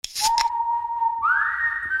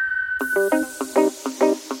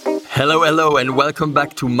Hello, and welcome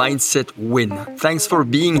back to Mindset Win. Thanks for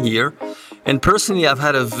being here. And personally, I've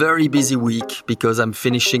had a very busy week because I'm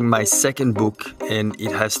finishing my second book and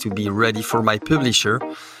it has to be ready for my publisher.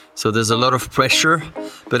 So there's a lot of pressure,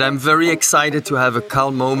 but I'm very excited to have a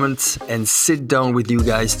calm moment and sit down with you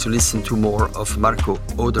guys to listen to more of Marco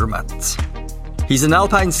Odermatt. He's an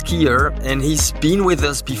alpine skier and he's been with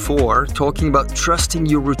us before talking about trusting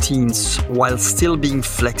your routines while still being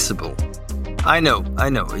flexible. I know,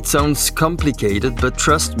 it sounds complicated, but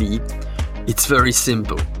trust me, it's very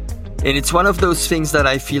simple. And it's one of those things that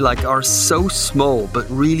I feel like are so small, but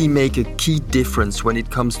really make a key difference when it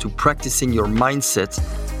comes to practicing your mindset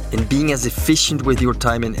and being as efficient with your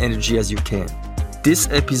time and energy as you can. This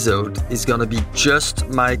episode is gonna be just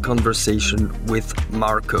my conversation with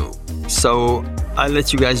Marco. So I'll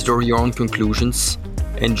let you guys draw your own conclusions.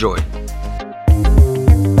 Enjoy.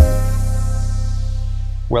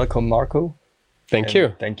 Welcome, Marco. Thank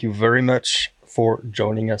you. Thank you very much for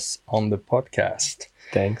joining us on the podcast.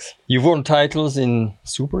 Thanks. You've won titles in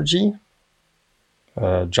Super G,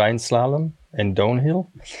 Giant Slalom, and Downhill.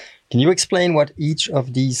 Can you explain what each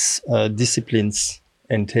of these disciplines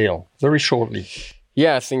entail, very shortly?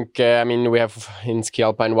 Yeah, I think, we have in ski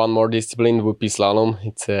alpine one more discipline would be slalom.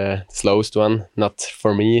 It's the slowest one, not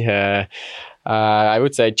for me. I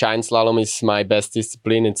would say giant slalom is my best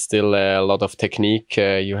discipline. It's still a lot of technique.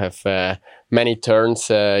 You have many turns.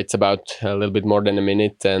 It's about a little bit more than a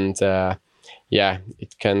minute. And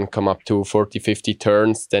it can come up to 40, 50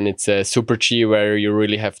 turns. Then it's a super G where you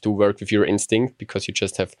really have to work with your instinct because you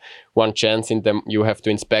just have one chance you have to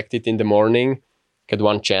inspect it in the morning, get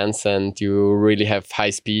one chance, and you really have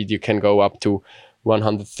high speed. You can go up to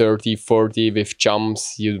 130, 40 with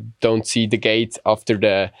jumps. You don't see the gate after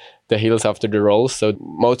the hills, after the rolls. So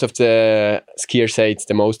most of the skiers say it's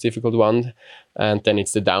the most difficult one. And then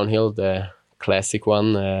it's the downhill, the classic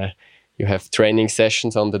one. You have training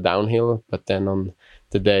sessions on the downhill, but then on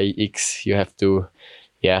the day X, you have to,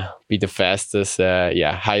 be the fastest,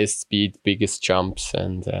 highest speed, biggest jumps,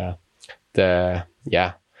 and the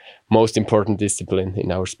most important discipline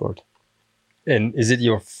in our sport. And is it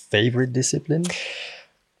your favorite discipline?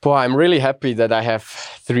 Well, I'm really happy that I have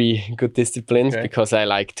three good disciplines because I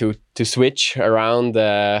like to switch around.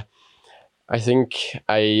 I think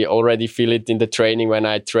I already feel it in the training when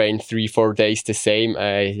I train 3-4 days the same.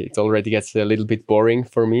 It already gets a little bit boring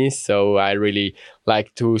for me. So I really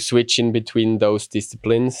like to switch in between those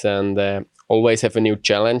disciplines and always have a new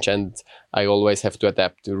challenge. And I always have to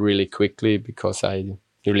adapt really quickly because I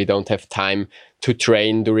really don't have time to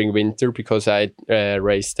train during winter because I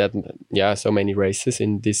race so many races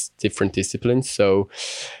in these different disciplines. So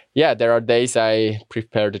there are days I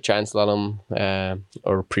prepare the giant slalom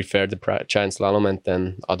or prefer the giant slalom, and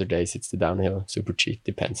then other days it's the downhill super G.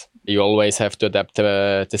 Depends. You always have to adapt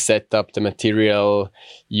the setup, the material,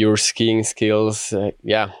 your skiing skills.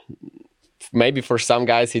 Maybe for some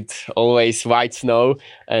guys it's always white snow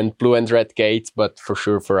and blue and red gates, but for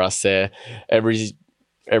sure for us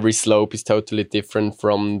every slope is totally different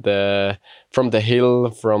from the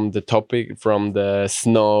hill, from the topic, from the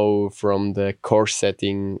snow, from the course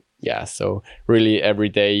setting. Yeah, so really every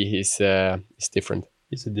day is different.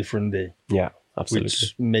 It's a different day. Yeah, absolutely.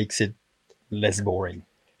 Which makes it less boring.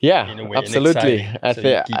 Yeah, in a way, absolutely. I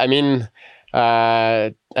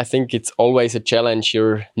think it's always a challenge.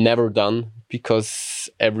 You're never done because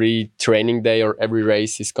every training day or every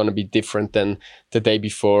race is going to be different than the day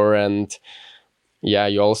before, and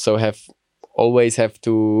you also always have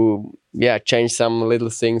to change some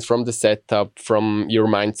little things from the setup, from your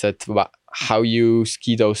mindset, how you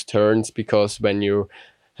ski those turns, because when you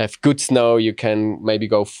have good snow you can maybe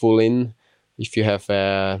go full in. If you have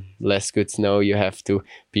less good snow you have to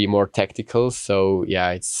be more tactical. So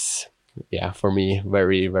it's for me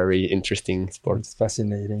very, very interesting sport. It's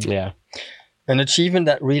fascinating. Yeah. An achievement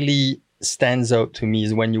that really stands out to me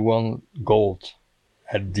is when you won gold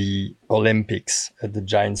at the Olympics at the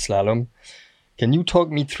giant slalom. Can you talk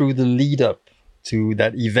me through the lead up to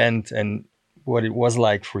that event and what it was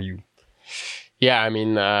like for you? Yeah,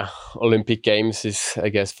 Olympic Games is, I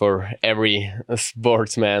guess, for every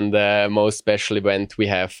sportsman, the most special event we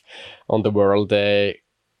have on the world.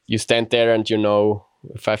 You stand there and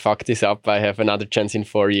if I fuck this up, I have another chance in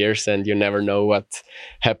 4 years, and you never know what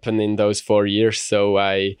happened in those 4 years. So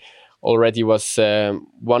I already was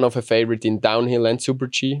one of a favorite in downhill and super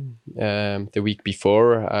G. The week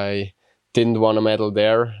before, I didn't win a medal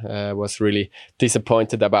there. Was really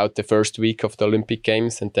disappointed about the first week of the Olympic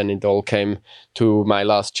Games, and then it all came to my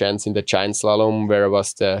last chance in the giant slalom, where I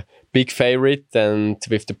was the big favorite, and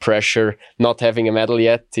with the pressure not having a medal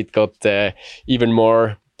yet, it got even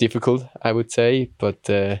more difficult, I would say. But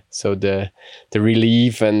so the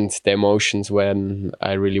relief and the emotions when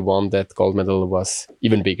I really won that gold medal was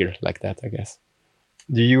even bigger like that, I guess.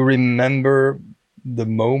 Do you remember the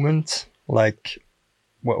moment? Like,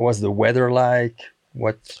 what was the weather like?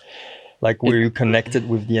 Were you connected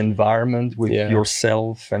with the environment, with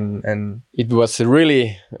yourself? And it was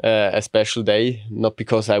really a special day, not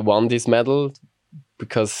because I won this medal,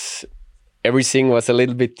 because everything was a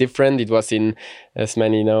little bit different. It was in, as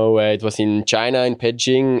many know, it was in China, in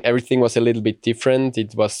Beijing. Everything was a little bit different.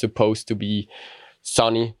 It was supposed to be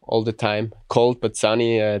sunny all the time, cold but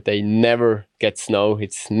sunny. They never get snow.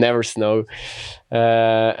 It's never snow.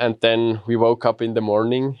 And then we woke up in the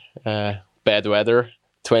morning, bad weather,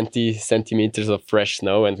 20 centimeters of fresh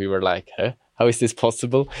snow, and we were like, huh? How is this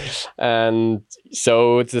possible? And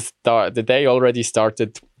so the day already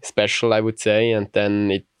started special, I would say. And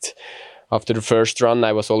then after the first run,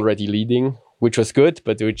 I was already leading, which was good,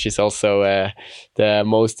 but which is also the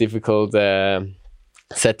most difficult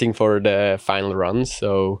setting for the final run.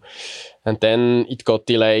 So, and then it got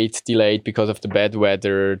delayed because of the bad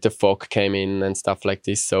weather. The fog came in and stuff like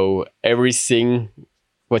this. So everything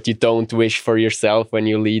what you don't wish for yourself when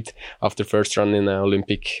you lead after first run in an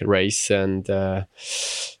Olympic race. And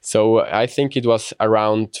so I think it was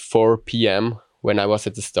around 4 p.m. when I was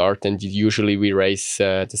at the start, and usually we race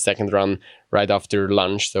the second run right after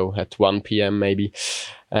lunch, so at 1 p.m. maybe.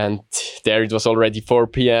 And there it was already 4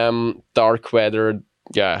 p.m, dark weather.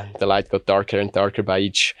 Yeah, the light got darker and darker by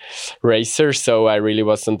each racer. So I really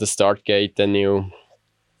was on the start gate and knew,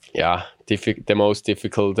 the most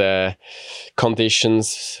difficult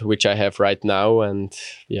conditions which I have right now. And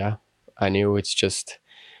I knew it's just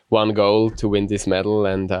one goal to win this medal,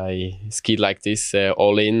 and I skied like this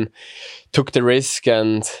all in, took the risk,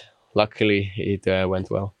 and luckily it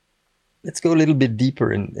went well. Let's go a little bit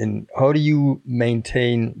deeper in how do you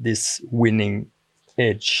maintain this winning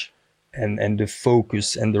edge and the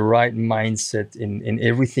focus and the right mindset in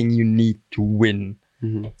everything you need to win?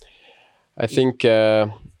 Mm-hmm. I think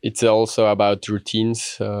it's also about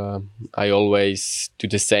routines. I always do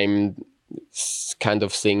the same kind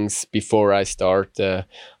of things before I start.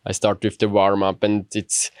 I start with the warm-up, and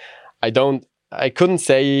I couldn't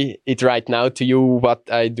say it right now to you what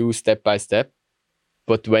I do step by step,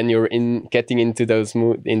 but when you're getting into this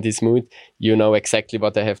mood, you know exactly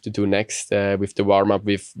what I have to do next. With the warm-up,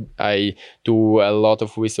 I do a lot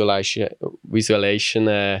of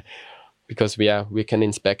visualization because we can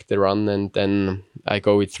inspect the run, and then I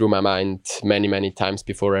go it through my mind many times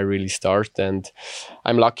before I really start. And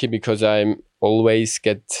I'm lucky because I always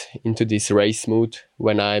get into this race mood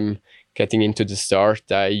when I'm getting into the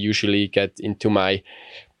start. I usually get into my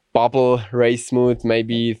bubble race mood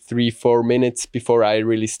maybe 3-4 minutes before I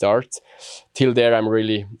really start. Till there I'm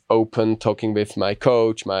really open, talking with my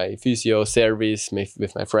coach, my physio, service,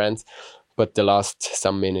 with my friends. But the last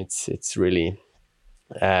some minutes it's really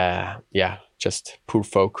just poor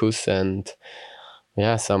focus and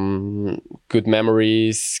some good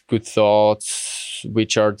memories, good thoughts,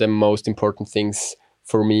 which are the most important things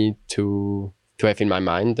for me to have in my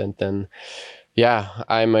mind. And then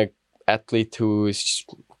I'm an athlete who is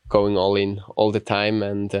going all in all the time,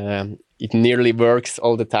 and it nearly works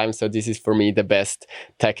all the time. So this is for me the best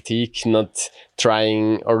tactic, not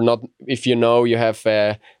trying or not. If you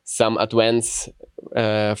have some advance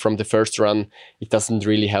from the first run, it doesn't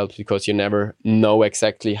really help because you never know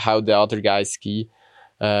exactly how the other guys ski.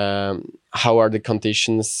 How are the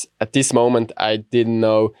conditions? At this moment, I didn't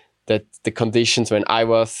know that the conditions when I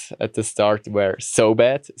was at the start were so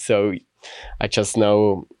bad. So I just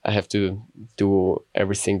know I have to do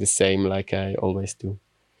everything the same like I always do.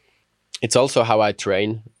 It's also how I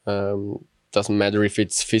train. Doesn't matter if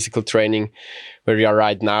it's physical training, where you are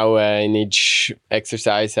right now. In each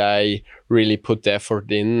exercise, I really put the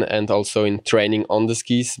effort in, and also in training on the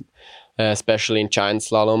skis, especially in giant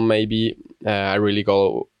slalom. Maybe I really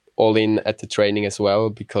go all in at the training as well,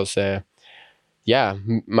 because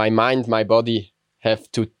my mind, my body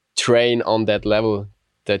have to train on that level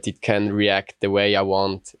that it can react the way I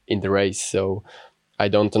want in the race. So I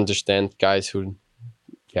don't understand guys who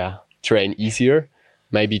train easier,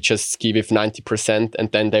 maybe just ski with 90%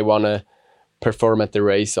 and then they want to perform at the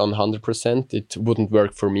race on 100%. It wouldn't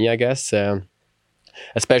work for me, I guess.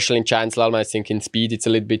 Especially in giant slalom, I think in speed it's a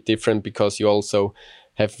little bit different, because you also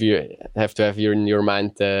have to have in your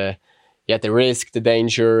mind the risk, the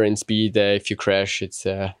danger in speed. If you crash, it's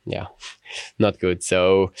not good.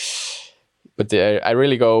 So, but I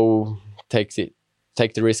really go take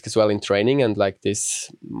the risk as well in training, and like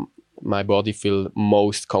this, my body feel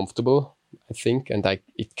most comfortable, I think, and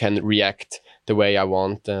it can react the way I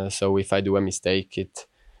want. So if I do a mistake,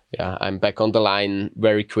 I'm back on the line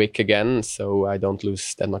very quick again, so I don't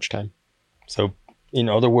lose that much time. So in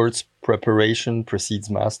other words, preparation precedes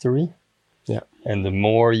mastery. Yeah. And the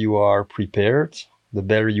more you are prepared, the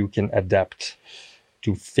better you can adapt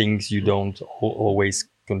to things you don't always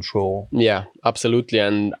control. Yeah, absolutely.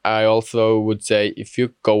 And I also would say, if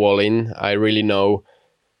you go all in, I really know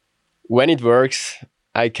when it works,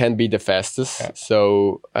 I can be the fastest. Yeah.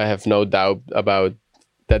 So I have no doubt about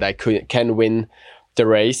that I can win the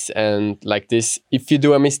race. And like this, if you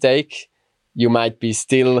do a mistake, you might be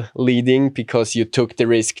still leading because you took the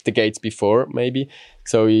risk the gates before, maybe.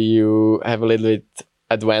 So you have a little bit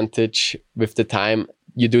advantage with the time.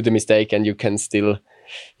 You do the mistake and you can still,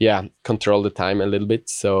 control the time a little bit.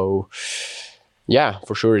 So,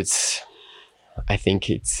 for sure, I think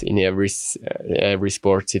it's in every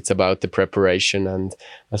sport, it's about the preparation, and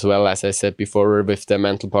as well, as I said before, with the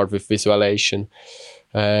mental part, with visualization.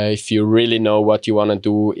 If you really know what you want to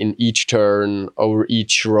do in each turn, over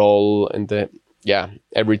each roll, and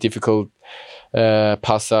every difficult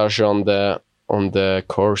passage on the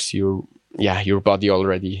course, your body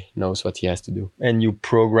already knows what he has to do. And you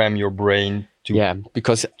program your brain to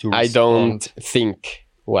because I don't think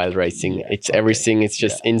while racing. It's everything. It's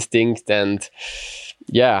just instinct and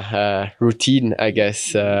routine, I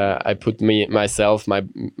guess. I put myself, my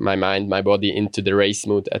mind, my body into the race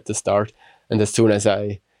mood at the start. And as soon as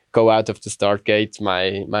I go out of the start gate,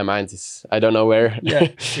 my mind is, I don't know where. Yeah,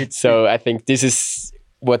 so I think this is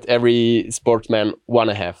what every sportsman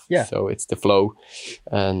want to have. Yeah. So it's the flow.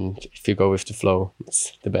 And if you go with the flow,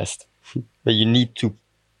 it's the best. But you need to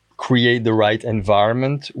create the right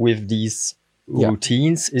environment with these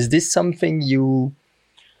routines. Is this something you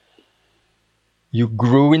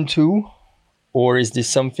grew into, or is this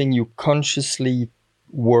something you consciously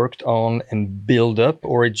worked on and build up,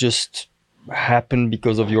 or it just happened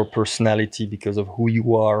because of your personality, because of who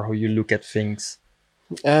you are, how you look at things?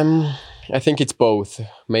 I think it's both.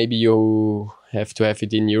 Maybe you have to have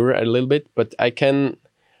it in you a little bit, but I can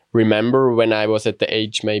remember when I was at the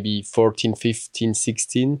age maybe 14, 15,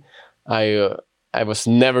 16, I was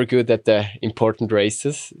never good at the important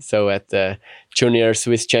races. So at the junior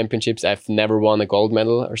Swiss championships, I've never won a gold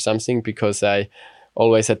medal or something, because I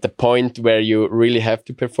always at the point where you really have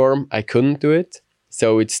to perform, I couldn't do it.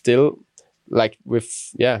 So it's still like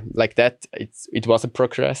like that. It was a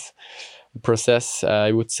process,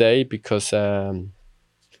 I would say, because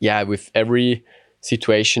with every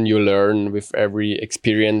situation you learn, with every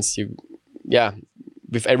experience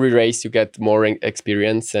with every race you get more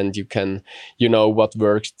experience, and you know what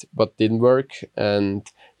worked, what didn't work. And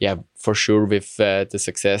for sure with the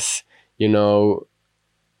success,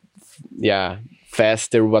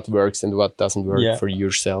 faster what works and what doesn't work for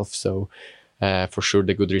yourself. So for sure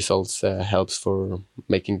the good results helps for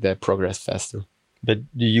making the progress faster. But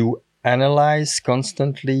do you analyze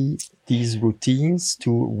constantly these routines to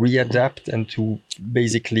readapt and to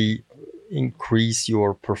basically increase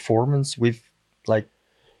your performance with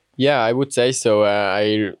I would say so.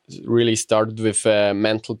 I really started with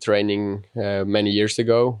mental training many years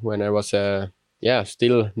ago when I was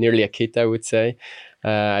still nearly a kid, I would say.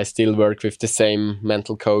 I still work with the same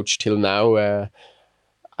mental coach till now.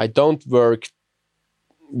 I don't work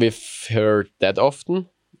with her that often,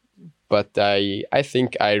 but I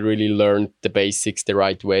think I really learned the basics the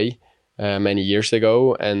right way many years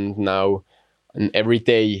ago, and now every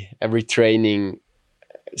day, every training.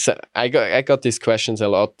 So I got these questions a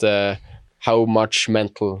lot, how much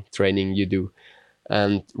mental training you do.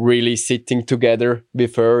 And really sitting together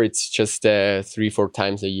with her, it's just 3-4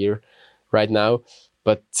 times a year right now.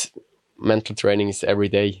 But mental training is every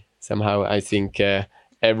day. Somehow I think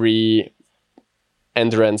every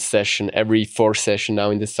endurance session, every 4th session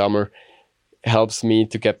now in the summer helps me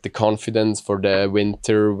to get the confidence for the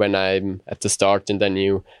winter when I'm at the start. And then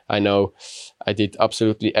I know I did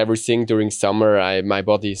absolutely everything during summer. My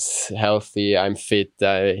body's healthy, I'm fit,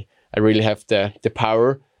 I really have the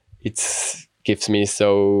power. It gives me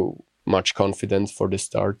so much confidence for the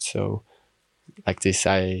start. So like this,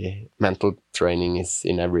 mental training is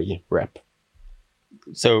in every rep.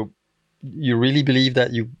 So you really believe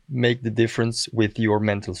that you make the difference with your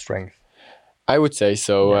mental strength? I would say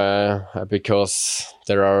so, because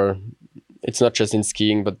it's not just in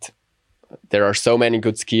skiing, but there are so many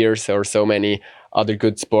good skiers or so many other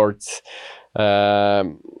good sports. I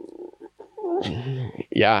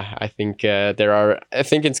think I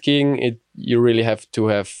think in skiing, you really have to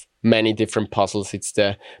have many different puzzles. It's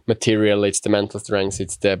the material, it's the mental strength,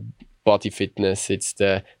 it's the body fitness, it's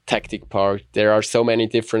the tactic part. There are so many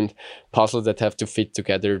different puzzles that have to fit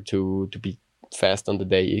together to be fast on the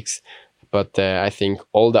day X. But I think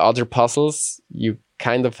all the other puzzles, you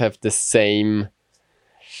kind of have the same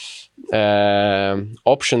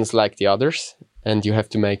options like the others, and you have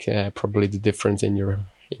to make probably the difference in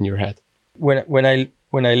your head. When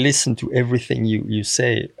I listen to everything you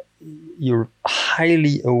say, you're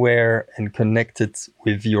highly aware and connected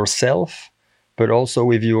with yourself, but also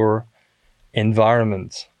with your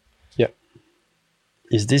environment. Yeah.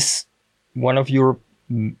 Is this one of your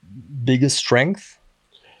biggest strengths?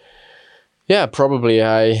 Yeah, probably.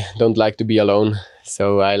 I don't like to be alone,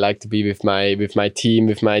 so I like to be with my team,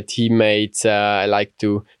 with my teammates. I like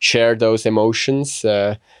to share those emotions.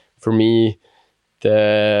 For me,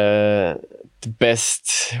 the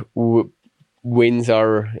best wins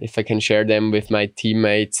are if I can share them with my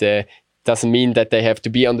teammates. Doesn't mean that they have to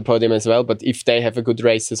be on the podium as well, but if they have a good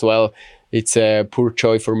race as well, it's a pure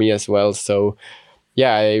joy for me as well. So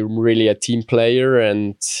yeah, I'm really a team player,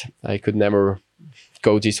 and I could never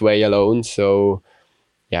go this way alone. So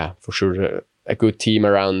yeah, for sure, a good team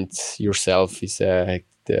around yourself is the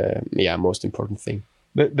most important thing.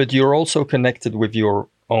 But you're also connected with your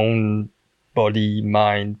own body,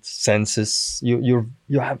 mind, senses. You're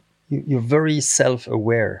very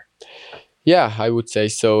self-aware. Yeah, I would say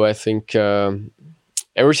so. I think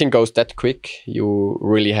everything goes that quick. You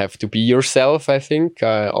really have to be yourself, I think.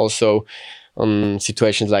 Also on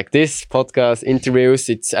situations like this, podcast, interviews,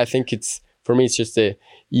 I think for me, it's just the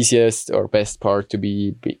easiest or best part to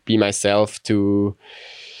be myself, to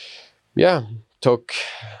talk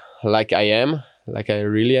like I am, like I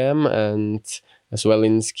really am. And as well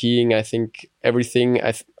in skiing, I think everything,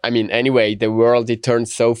 anyway, the world, it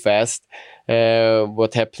turns so fast.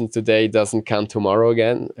 What happens today doesn't count tomorrow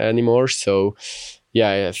anymore. So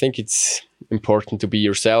yeah, I think it's important to be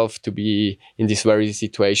yourself, to be in these very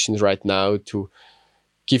situations right now, to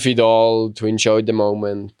give it all, to enjoy the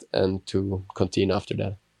moment, and to continue after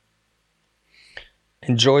that.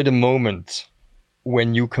 Enjoy the moment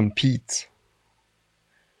when you compete.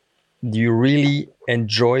 Do you really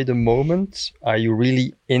enjoy the moment? Are you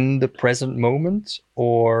really in the present moment?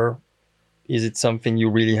 Or is it something you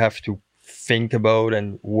really have to think about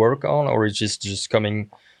and work on? Or is it just coming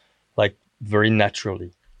like very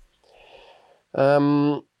naturally?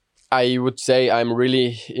 I would say I'm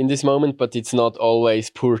really in this moment, but it's not always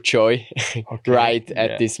pure joy. Okay. Right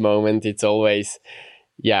at this moment. It's always,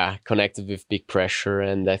 connected with big pressure.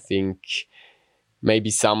 And I think maybe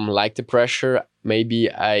some like the pressure. Maybe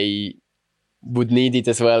I would need it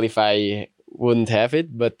as well if I wouldn't have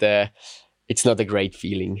it. But it's not a great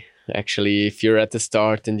feeling. Actually, if you're at the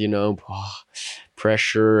start and,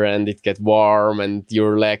 pressure and it gets warm and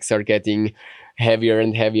your legs are getting heavier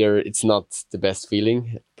and heavier, it's not the best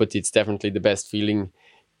feeling, but it's definitely the best feeling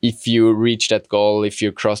if you reach that goal, if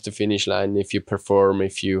you cross the finish line, if you perform,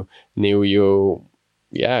 if you knew you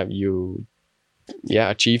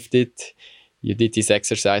achieved it, you did this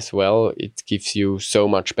exercise well, it gives you so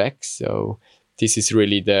much back. So this is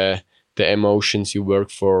really the emotions you work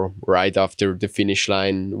for right after the finish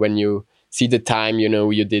line. When you see the time,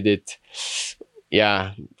 you did it.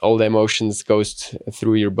 Yeah, all the emotions goes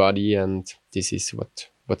through your body, and this is what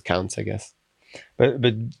counts, I guess. But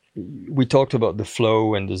we talked about the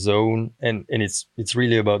flow and the zone, and it's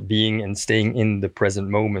really about being and staying in the present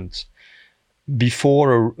moment.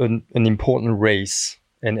 Before an important race,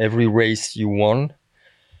 and every race you won,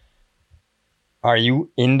 are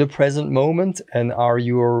you in the present moment, and are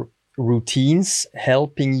your routines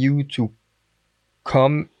helping you to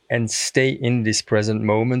come and stay in this present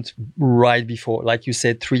moment right before, like you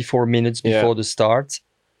said, 3-4 minutes before the start?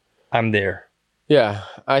 I'm there. Yeah,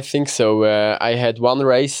 I think so. I had one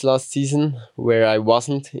race last season where I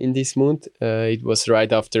wasn't in this mood. It was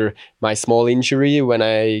right after my small injury when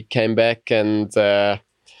I came back, and I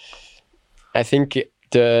think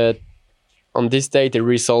on this day the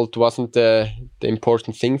result wasn't the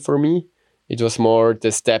important thing for me. It was more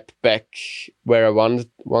the step back where I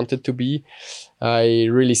wanted to be. I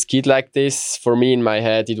really skied like this. For me, in my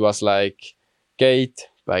head, it was like gate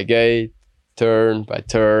by gate, turn by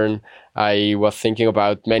turn. I was thinking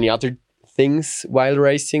about many other things while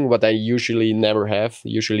racing, what I usually never have.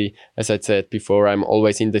 Usually, as I said before, I'm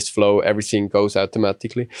always in this flow. Everything goes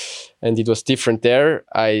automatically. And it was different there.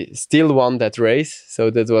 I still won that race. So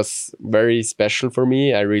that was very special for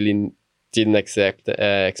me. I really didn't expect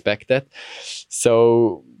that.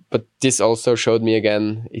 So, but this also showed me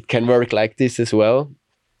again, it can work like this as well,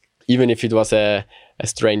 even if it was a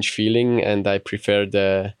strange feeling, and I prefer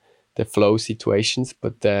the flow situations.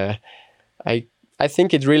 But I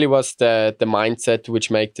think it really was the mindset which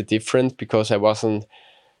made the difference, because I wasn't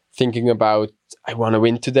thinking about, I want to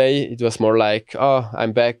win today. It was more like, oh,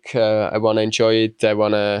 I'm back. I want to enjoy it. I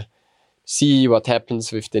want to see what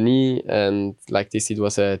happens with the knee, and like this, it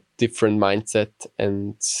was a different mindset,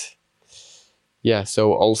 and yeah,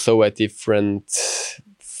 so also a different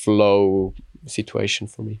flow situation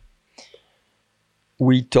for me.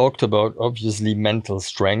 We talked about obviously mental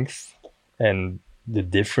strength and the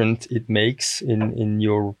difference it makes in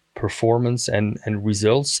your performance and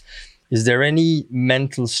results. Is there any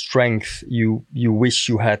mental strength you wish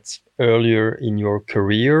you had earlier in your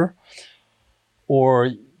career, or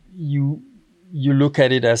you look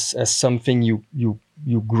at it as something you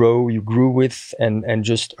grew with and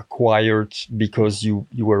just acquired because you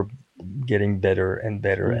were getting better and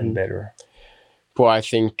better and better? Well, I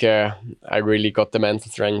think I really got the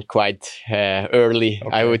mental strength quite early,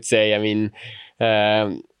 okay. I would say. I mean,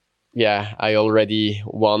 I already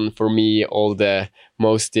won, for me, all the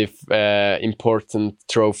most important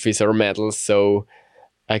trophies or medals, so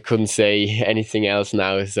I couldn't say anything else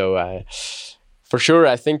now. So for sure,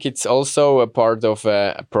 I think it's also a part of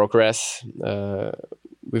a progress.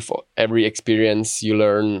 With every experience, you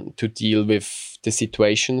learn to deal with the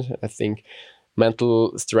situation. I think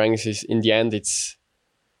mental strength is, in the end, it's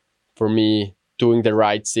for me doing the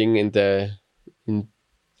right thing in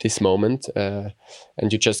this moment,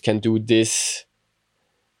 and you just can do this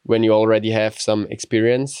when you already have some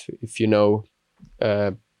experience. If you know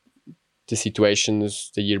the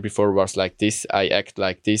situations the year before was like this, I act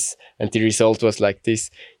like this, and the result was like this,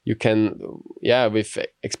 you can, with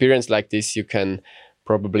experience like this, you can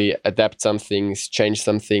probably adapt some things, change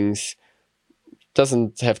some things.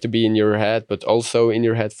 Doesn't have to be in your head, but also in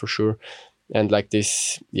your head for sure. And like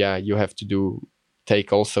this, you have to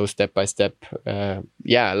take also step by step.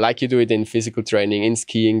 Like you do it in physical training, in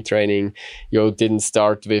skiing training. You didn't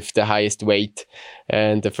start with the highest weight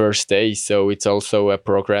and the first day, so it's also a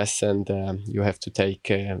progress, and you have to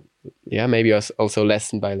take, maybe also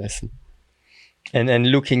lesson by lesson. And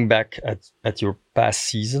looking back at your past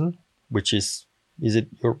season, which is it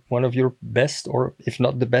one of your best, or if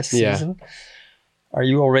not the best season? Are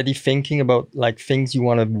you already thinking about like things you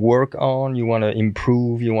want to work on, you want to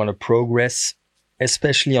improve, you want to progress,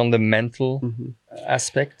 especially on the mental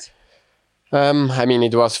aspect? I mean,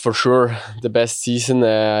 it was for sure the best season.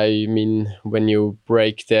 I mean, when you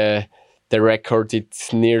break the record,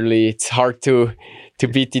 it's hard to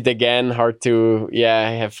beat it again. Hard to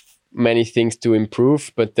have many things to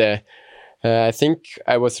improve. But I think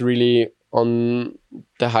I was really on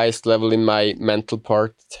the highest level in my mental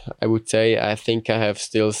part, I would say. I think I have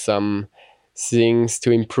still some things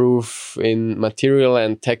to improve in material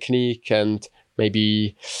and technique, and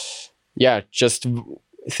maybe, just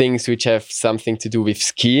things which have something to do with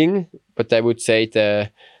skiing. But I would say the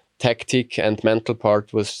tactic and mental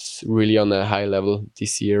part was really on a high level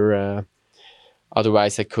this year.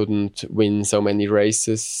 Otherwise, I couldn't win so many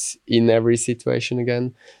races in every situation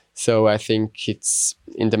again. So I think it's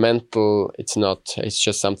in the mental, it's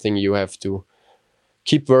just something you have to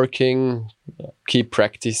keep working, keep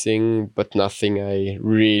practicing, but nothing I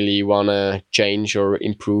really want to change or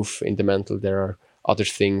improve in the mental. There are other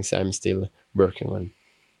things I'm still working on.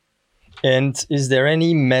 And is there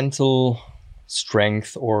any mental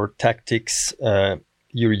strength or tactics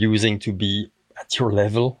you're using to be at your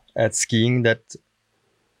level at skiing that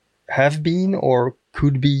have been or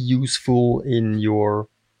could be useful in your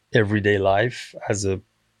everyday life as a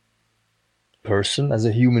person, as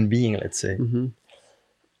a human being, let's say?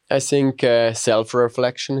 I think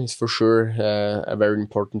self-reflection is for sure a very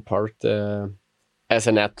important part. As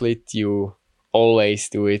an athlete, you always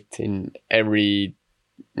do it in every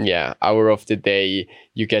hour of the day.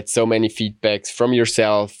 You get so many feedbacks from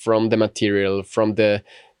yourself, from the material, from the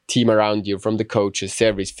team around you, from the coaches,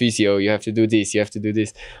 service, physio. You have to do this, you have to do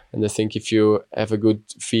this. And I think if you have a good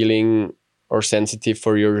feeling or sensitive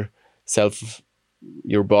for yourself,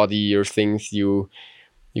 your body, your things, you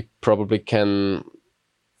probably can,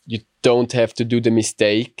 you don't have to do the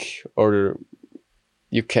mistake, or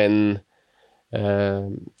you can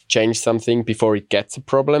change something before it gets a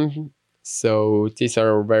problem. So these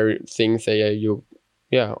are very things that you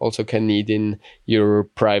also can need in your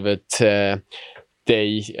private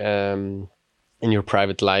day, in your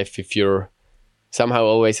private life, if you're somehow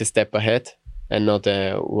always a step ahead and not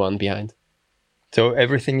one behind. So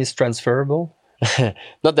everything is transferable?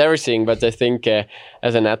 Not everything, but I think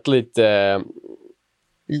as an athlete,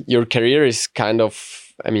 your career is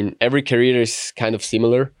every career is kind of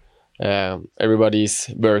similar. Everybody's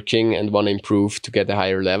working and want to improve to get a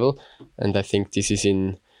higher level. And I think this is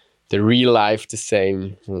in the real life the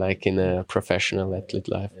same, like in a professional athlete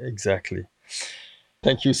life. Exactly.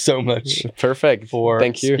 Thank you so much. Perfect.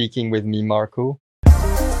 Thank you for speaking with me, Marco.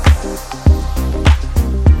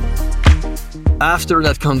 After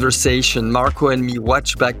that conversation, Marco and me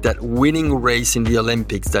watched back that winning race in the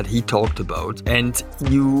Olympics that he talked about, and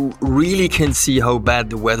you really can see how bad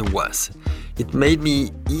the weather was. It made me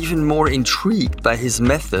even more intrigued by his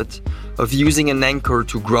method of using an anchor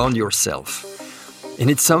to ground yourself. And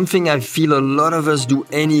it's something I feel a lot of us do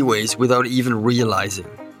anyways without even realizing.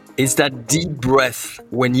 It's that deep breath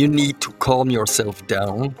when you need to calm yourself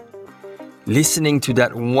down, listening to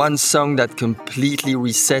that one song that completely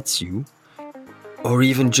resets you, or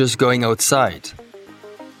even just going outside.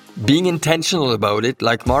 Being intentional about it,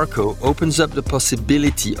 like Marco, opens up the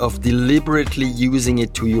possibility of deliberately using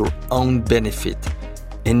it to your own benefit,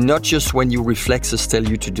 and not just when your reflexes tell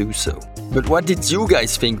you to do so. But what did you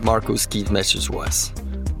guys think Marco's key message was?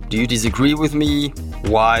 Do you disagree with me?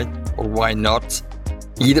 Why or why not?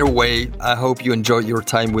 Either way, I hope you enjoyed your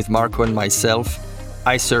time with Marco and myself.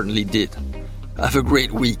 I certainly did. Have a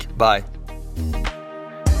great week. Bye.